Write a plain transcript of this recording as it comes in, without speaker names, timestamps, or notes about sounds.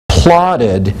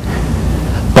applauded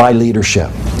by leadership.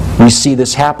 We see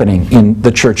this happening in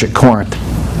the church at Corinth.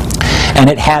 And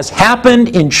it has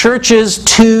happened in churches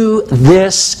to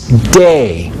this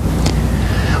day.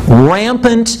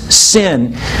 Rampant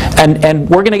sin. And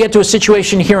we're going to get to a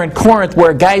situation here in Corinth where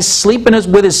a guy's sleeping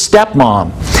with his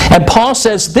stepmom. And Paul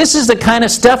says this is the kind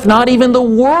of stuff not even the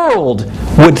world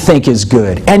would think is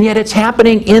good. And yet it's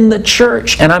happening in the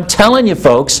church. And I'm telling you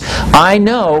folks, I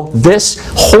know this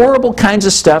horrible kinds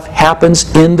of stuff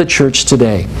happens in the church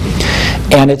today.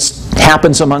 And it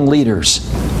happens among leaders.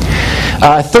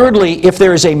 Thirdly, if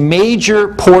there is a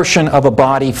major portion of a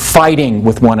body fighting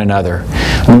with one another,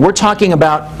 and we're talking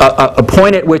about a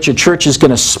point at which a church is going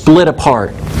to split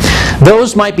apart,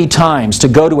 those might be times to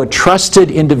go to a trusted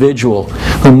individual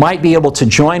who might be able to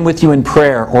join with you in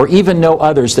prayer or even know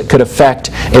others that could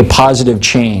affect a positive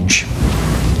change.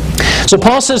 So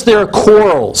Paul says there are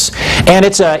quarrels, and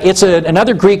it's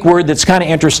another Greek word that's kind of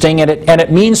interesting, and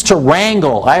it means to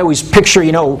wrangle. I always picture,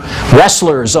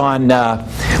 wrestlers on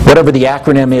whatever the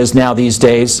acronym is now these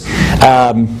days,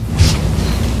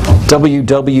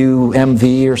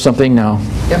 WWMV or something. No.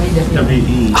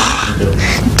 WWE.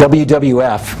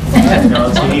 WWF. No,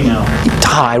 it's an email.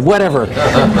 Whatever.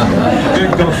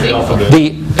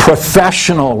 The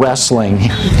professional wrestling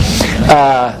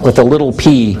with a little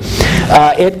p.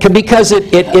 Because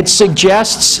it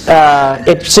suggests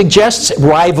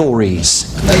rivalries.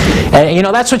 And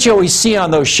that's what you always see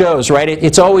on those shows, right?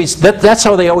 It's always that's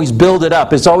how they always build it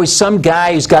up. It's always some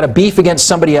guy who's got a beef against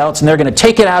somebody else, and they're going to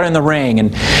take it out in the ring.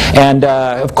 And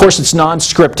of course it's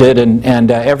non-scripted,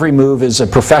 and every move is a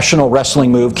professional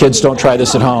wrestling move. Kids, don't try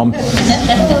this at home.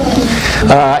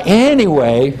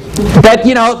 Anyway, but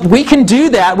we can do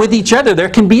that with each other. There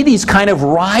can be these kind of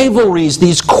rivalries,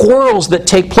 these quarrels that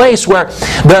take place where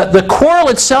the quarrel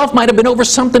itself might have been over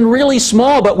something really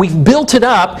small, but we've built it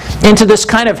up into this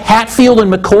kind of Hatfield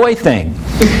and McCoy thing.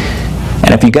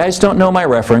 And if you guys don't know my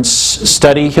reference,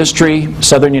 study history,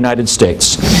 Southern United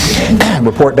States.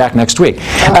 Report back next week.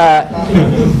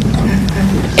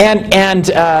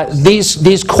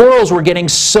 These quarrels were getting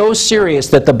so serious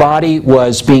that the body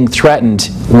was being threatened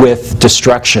with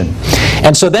destruction.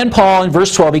 And so then Paul, in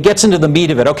verse 12, he gets into the meat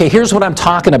of it. Okay, here's what I'm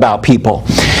talking about, people.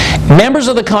 Members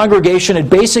of the congregation had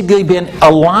basically been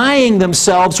allying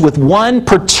themselves with one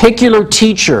particular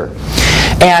teacher.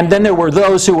 And then there were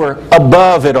those who were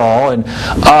above it all, and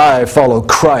I follow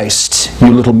Christ.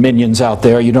 You little minions out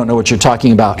there, you don't know what you're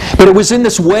talking about. But it was in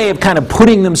this way of kind of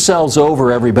putting themselves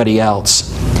over everybody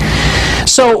else.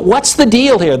 So what's the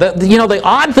deal here? The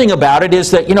odd thing about it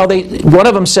is that one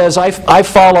of them says, I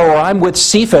follow, or I'm with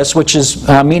Cephas, which is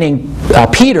meaning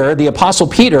Peter, the Apostle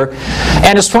Peter.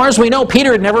 And as far as we know,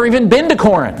 Peter had never even been to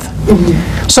Corinth.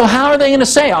 So how are they going to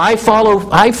say, I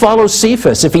follow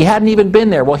Cephas, if he hadn't even been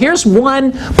there? Well, here's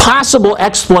one possible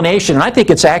explanation, and I think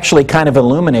it's actually kind of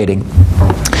illuminating.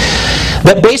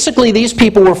 That basically these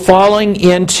people were falling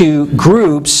into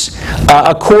groups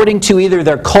according to either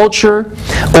their culture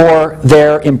or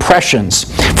their impressions.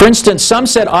 For instance, some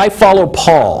said, I follow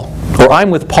Paul, or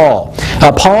I'm with Paul.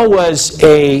 Paul was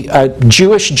a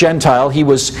Jewish Gentile. He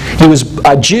was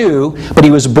a Jew, but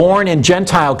he was born in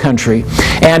Gentile country.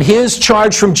 And his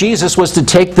charge from Jesus was to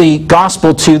take the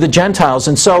gospel to the Gentiles.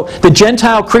 And so the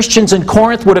Gentile Christians in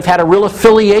Corinth would have had a real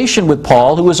affiliation with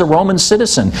Paul, who was a Roman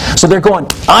citizen. So they're going,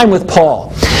 I'm with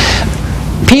Paul.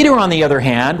 Peter, on the other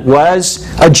hand, was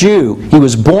a Jew. He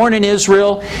was born in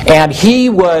Israel, and he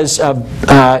was,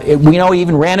 we know he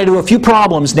even ran into a few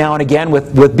problems now and again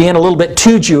with being a little bit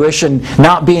too Jewish and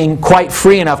not being quite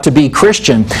free enough to be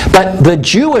Christian. But the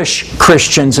Jewish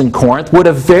Christians in Corinth would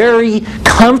have very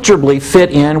comfortably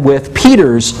fit in with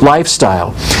Peter's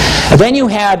lifestyle. And then you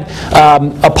had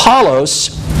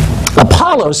Apollos.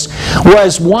 Apollos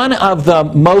was one of the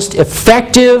most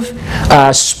effective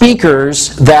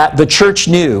speakers that the church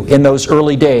knew in those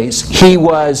early days. He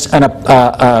was a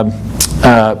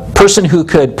person who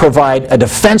could provide a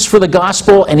defense for the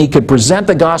gospel, and he could present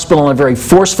the gospel in a very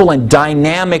forceful and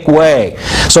dynamic way.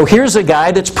 So here's a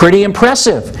guy that's pretty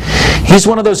impressive. He's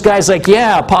one of those guys like,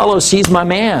 yeah, Apollos, he's my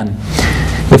man.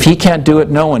 If he can't do it,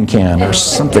 no one can, or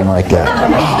something like that.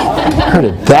 Oh, where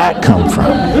did that come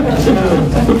from?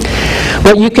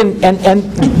 But you can,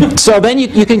 and so then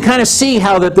you can kind of see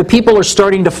how that the people are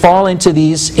starting to fall into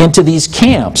these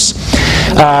camps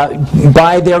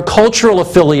by their cultural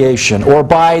affiliation or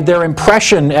by their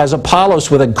impression as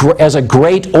Apollos as a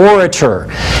great orator.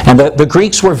 And the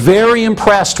Greeks were very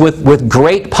impressed with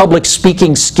great public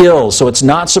speaking skills, so it's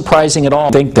not surprising at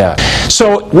all to think that.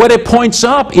 So what it points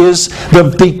up is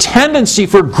the tendency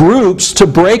for groups to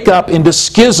break up into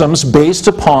schisms based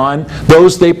upon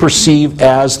those they perceive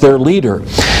as their leader.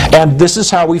 over. And this is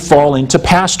how we fall into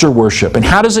pastor worship. And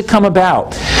how does it come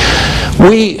about?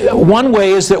 One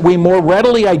way is that we more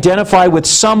readily identify with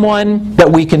someone that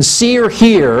we can see or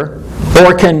hear,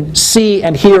 or can see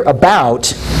and hear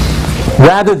about,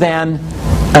 rather than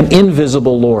an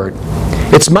invisible Lord.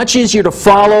 It's much easier to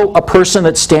follow a person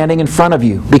that's standing in front of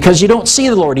you because you don't see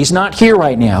the Lord. He's not here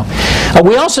right now.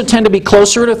 We also tend to be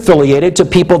closer affiliated to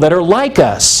people that are like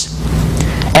us.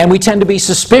 And we tend to be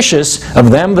suspicious of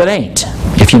them that ain't,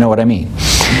 if you know what I mean.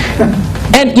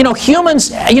 And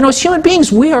humans, as human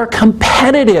beings, we are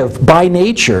competitive by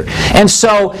nature. And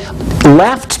so,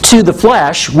 left to the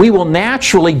flesh, we will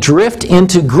naturally drift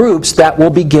into groups that will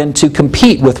begin to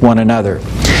compete with one another.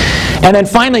 And then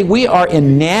finally, we are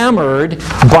enamored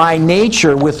by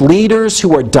nature with leaders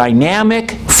who are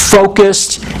dynamic,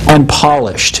 focused, and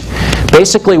polished.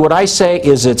 Basically, what I say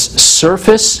is it's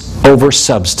surface over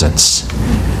substance.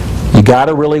 You got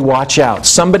to really watch out.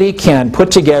 Somebody can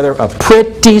put together a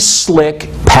pretty slick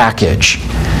package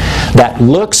that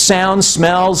looks, sounds,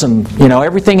 smells, and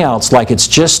everything else like it's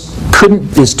just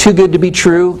is too good to be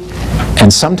true,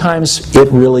 and sometimes it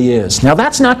really is. Now,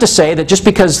 that's not to say that just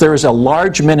because there is a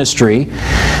large ministry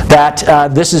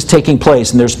that this is taking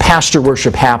place and there's pastor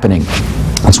worship happening.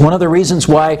 It's one of the reasons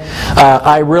why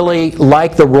I really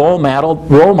like the role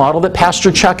model that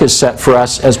Pastor Chuck has set for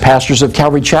us as pastors of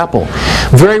Calvary Chapel.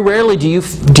 Very rarely do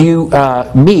you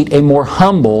meet a more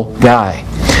humble guy.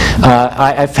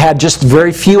 I've had just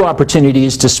very few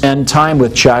opportunities to spend time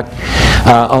with Chuck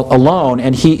alone,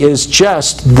 and he is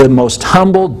just the most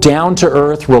humble,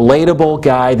 down-to-earth, relatable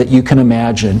guy that you can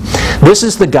imagine. This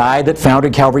is the guy that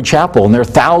founded Calvary Chapel, and there are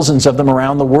thousands of them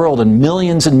around the world and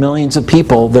millions of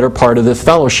people that are part of this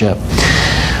fellowship.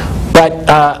 But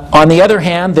on the other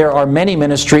hand, there are many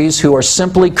ministries who are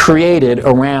simply created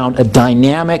around a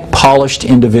dynamic, polished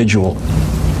individual.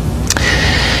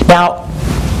 Now,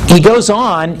 he goes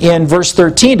on in verse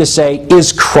 13 to say,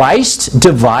 is Christ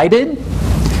divided?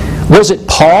 Was it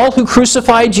Paul who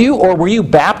crucified you, or were you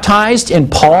baptized in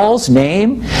Paul's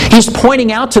name? He's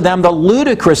pointing out to them the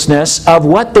ludicrousness of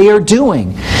what they are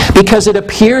doing, because it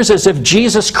appears as if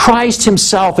Jesus Christ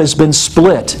himself has been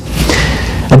split.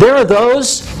 There are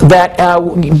those that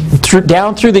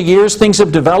down through the years things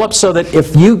have developed so that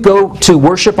if you go to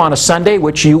worship on a Sunday,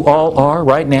 which you all are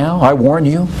right now, I warn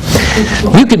you,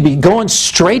 you could be going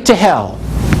straight to hell.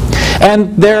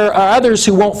 And there are others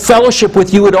who won't fellowship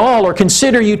with you at all or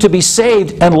consider you to be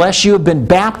saved unless you have been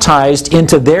baptized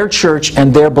into their church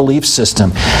and their belief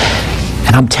system.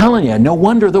 And I'm telling you, no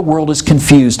wonder the world is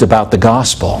confused about the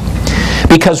gospel.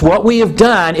 Because what we have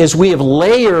done is we have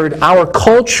layered our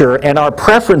culture and our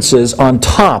preferences on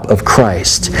top of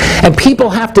Christ. And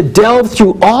people have to delve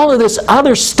through all of this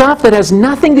other stuff that has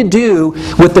nothing to do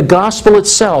with the gospel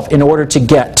itself in order to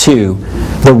get to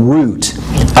the root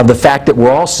of the fact that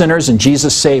we're all sinners and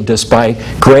Jesus saved us by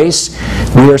grace.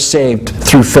 We are saved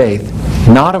through faith,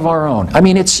 not of our own. I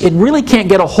mean, it really can't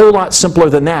get a whole lot simpler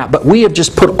than that, but we have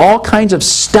just put all kinds of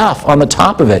stuff on the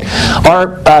top of it.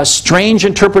 Our strange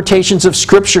interpretations of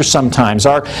Scripture sometimes,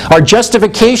 our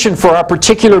justification for our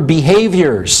particular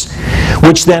behaviors,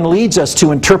 which then leads us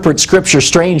to interpret Scripture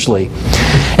strangely.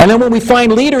 And then when we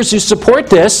find leaders who support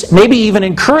this, maybe even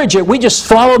encourage it, we just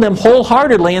follow them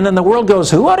wholeheartedly, and then the world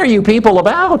goes, what are you people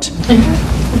about?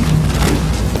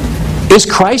 Is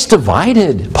Christ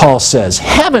divided? Paul says.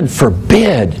 Heaven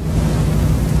forbid.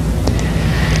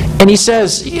 And he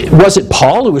says, was it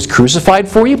Paul who was crucified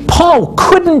for you? Paul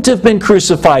couldn't have been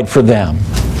crucified for them.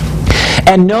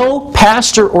 And no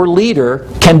pastor or leader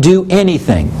can do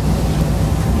anything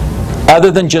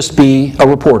other than just be a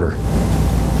reporter.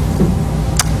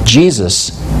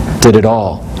 Jesus did it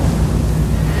all.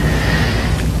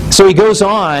 So he goes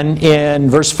on in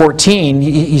verse 14.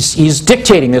 He's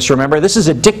dictating this, remember. This is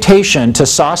a dictation to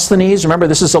Sosthenes. Remember,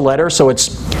 this is a letter, so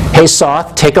it's, hey,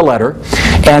 Soth, take a letter.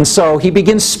 And so he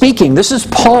begins speaking. This is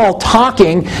Paul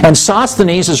talking, and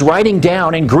Sosthenes is writing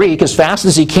down in Greek as fast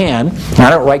as he can. Now,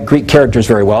 I don't write Greek characters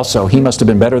very well, so he must have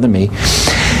been better than me.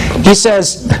 He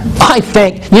says,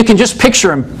 you can just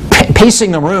picture him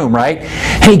pacing the room, right?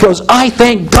 And he goes, I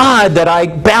thank God that I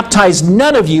baptized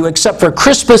none of you except for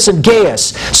Crispus and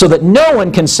Gaius, so that no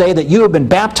one can say that you have been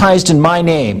baptized in my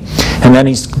name. And then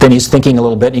he's thinking a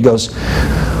little bit, and he goes,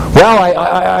 well,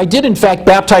 I did in fact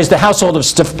baptize the household of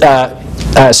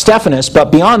Stephanus,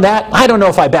 but beyond that, I don't know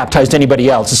if I baptized anybody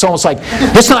else. It's almost like,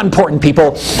 it's not important,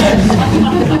 people.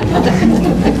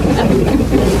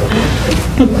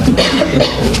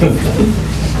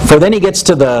 For then he gets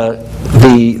to the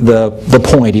the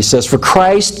point. He says, "For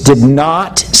Christ did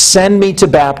not send me to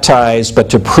baptize, but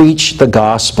to preach the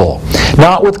gospel,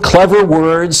 not with clever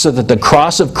words, so that the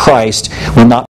cross of Christ will not